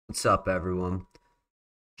What's up, everyone?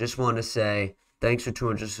 Just want to say thanks for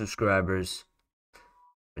 200 subscribers.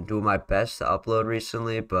 Been doing my best to upload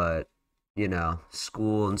recently, but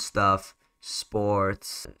school and stuff,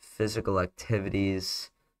 sports, physical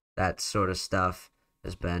activities, that sort of stuff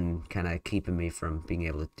has been kind of keeping me from being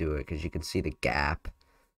able to do it because you can see the gap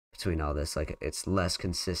between all this. Like, it's less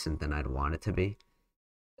consistent than I'd want it to be.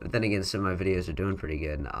 But then again, some of my videos are doing pretty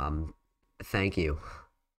good. Thank you.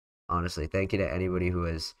 Honestly, thank you to anybody who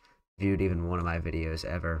has viewed even one of my videos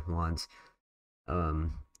ever once, or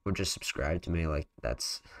just subscribed to me. Like,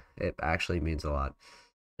 it actually means a lot.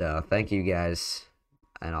 So thank you guys,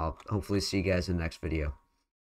 and I'll hopefully see you guys in the next video.